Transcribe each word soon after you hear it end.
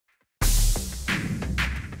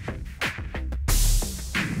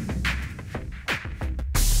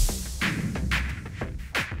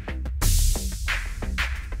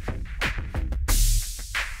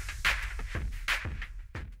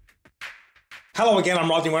Hello again, I'm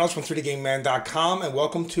Rodney Reynolds from 3dgameman.com and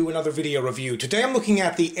welcome to another video review. Today I'm looking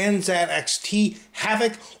at the NZXT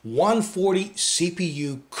Havik 140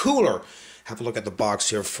 CPU cooler. Have a look at the box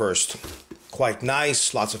here first. Quite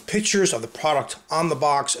nice, lots of pictures of the product on the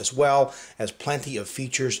box as well as plenty of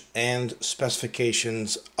features and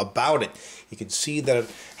specifications about it. You can see that it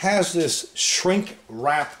has this shrink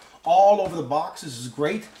wrap all over the box. This is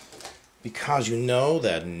great because you know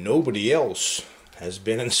that nobody else has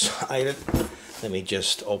been inside it. Let me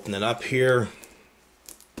just open it up here.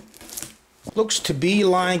 Looks to be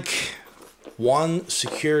like one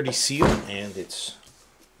security seal, and it's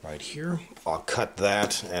right here. I'll cut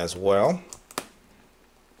that as well.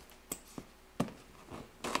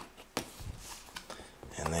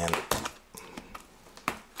 And then,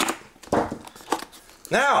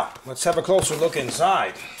 now let's have a closer look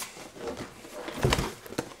inside.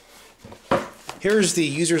 Here's the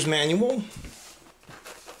user's manual.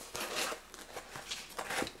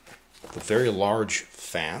 A very large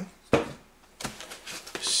fan.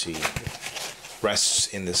 See, rests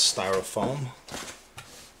in this styrofoam.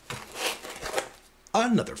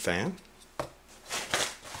 Another fan.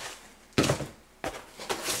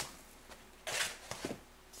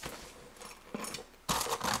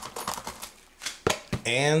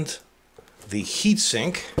 And the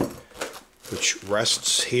heatsink, which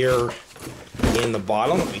rests here in the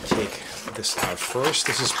bottom. Let me take this out first.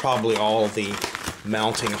 This is probably all the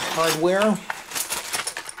mounting hardware.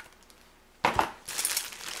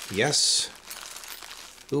 Yes.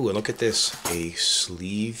 Ooh, and look at this. A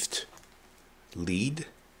sleeved lead.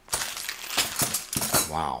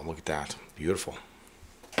 Wow, look at that. Beautiful.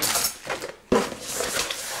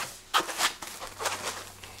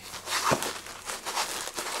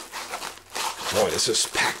 Boy, this is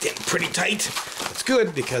packed in pretty tight. That's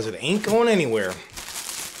good because it ain't going anywhere.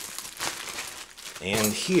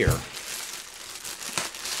 And here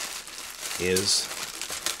is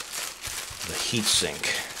the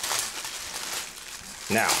heatsink.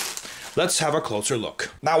 Now, let's have a closer look.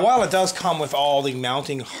 Now, while it does come with all the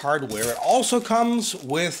mounting hardware, it also comes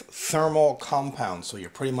with thermal compounds, so you're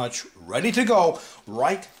pretty much ready to go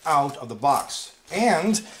right out of the box.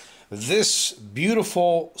 And this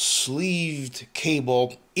beautiful sleeved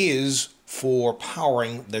cable is for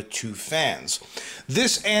powering the two fans.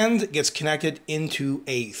 This end gets connected into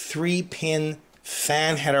a 3-pin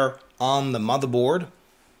fan header on the motherboard,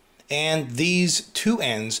 and these two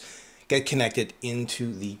ends get connected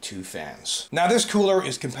into the two fans. Now, this cooler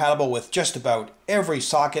is compatible with just about every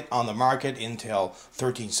socket on the market: Intel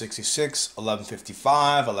 1366,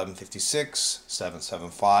 1155, 1156,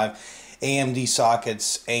 775, AMD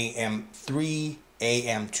sockets AM3,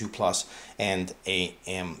 AM2 Plus, and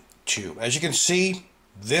AM2. As you can see,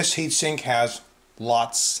 this heatsink has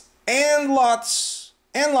lots and lots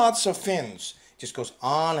and lots of fins. Just goes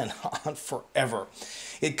on and on forever.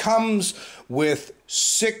 It comes with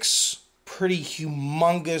 6 pretty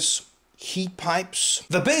humongous heat pipes.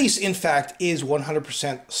 The base, in fact, is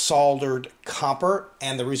 100% soldered copper,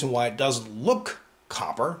 and the reason why it doesn't look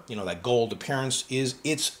copper, you know, that gold appearance, is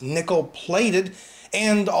it's nickel plated,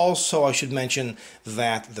 and also I should mention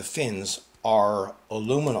that the fins are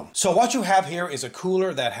aluminum. So what you have here is a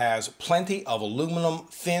cooler that has plenty of aluminum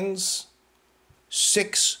fins,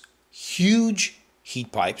 6 huge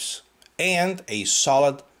heat pipes, and a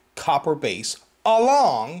solid copper base,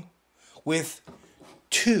 along with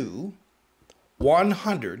 2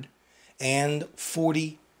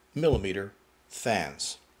 140 millimeter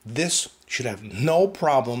fans. This should have no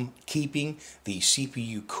problem keeping the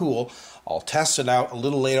CPU cool. I'll test it out a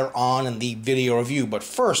little later on in the video review, but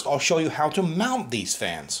first I'll show you how to mount these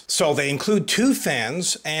fans. So they include 2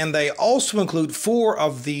 fans, and they also include 4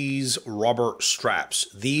 of these rubber straps.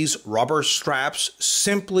 These rubber straps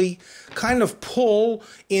simply kind of pull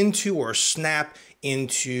into or snap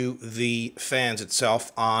into the fans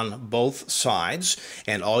itself on both sides,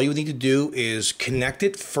 and all you need to do is connect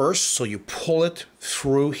it first. So you pull it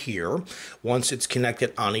through here. Once it's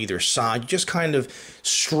connected on either side, you just kind of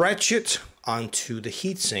stretch it onto the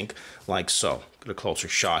heatsink like so. Get a closer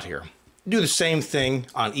shot here. Do the same thing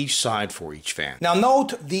on each side for each fan. Now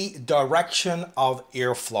note the direction of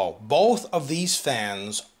airflow. Both of these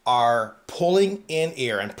fans are pulling in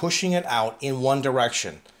air and pushing it out in one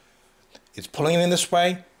direction. It's pulling it in this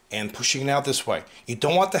way and pushing it out this way. You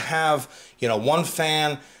don't want to have, you know, one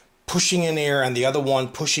fan pushing in air and the other one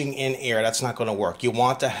pushing in air. That's not going to work. You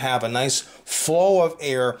want to have a nice flow of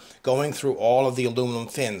air going through all of the aluminum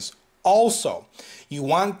fins. Also, you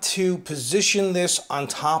want to position this on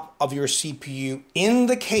top of your CPU in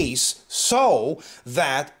the case so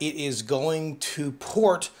that it is going to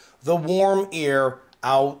port the warm air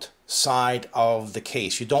out side of the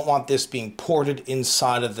case. You don't want this being ported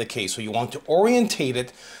inside of the case. So you want to orientate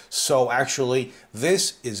it so actually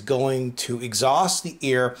this is going to exhaust the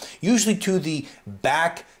air, usually to the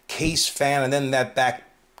back case fan, and then that back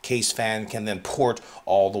case fan can then port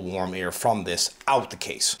all the warm air from this out the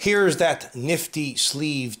case. Here's that nifty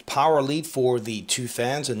sleeved power lead for the two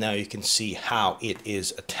fans, and now you can see how it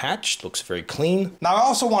is attached. Looks very clean. Now I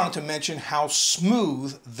also wanted to mention how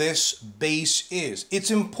smooth this base is.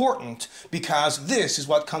 It's important because this is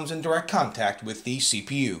what comes in direct contact with the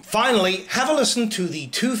CPU. Finally, have a listen to the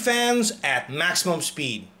two fans at maximum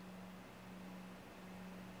speed.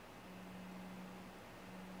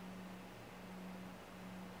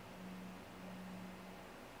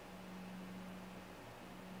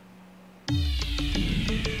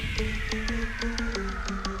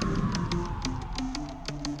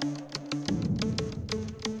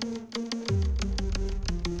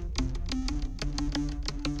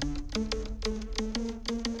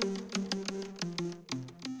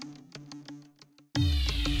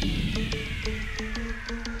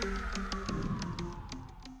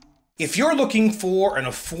 If you're looking for an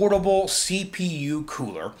affordable CPU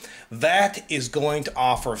cooler that is going to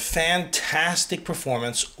offer fantastic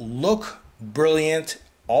performance, look brilliant,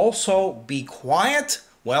 also be quiet,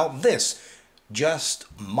 well, this just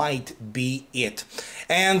might be it.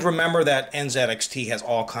 And remember that NZXT has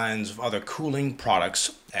all kinds of other cooling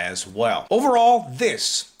products as well. Overall,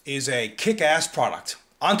 this is a kick-ass product.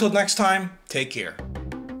 Until next time, take care.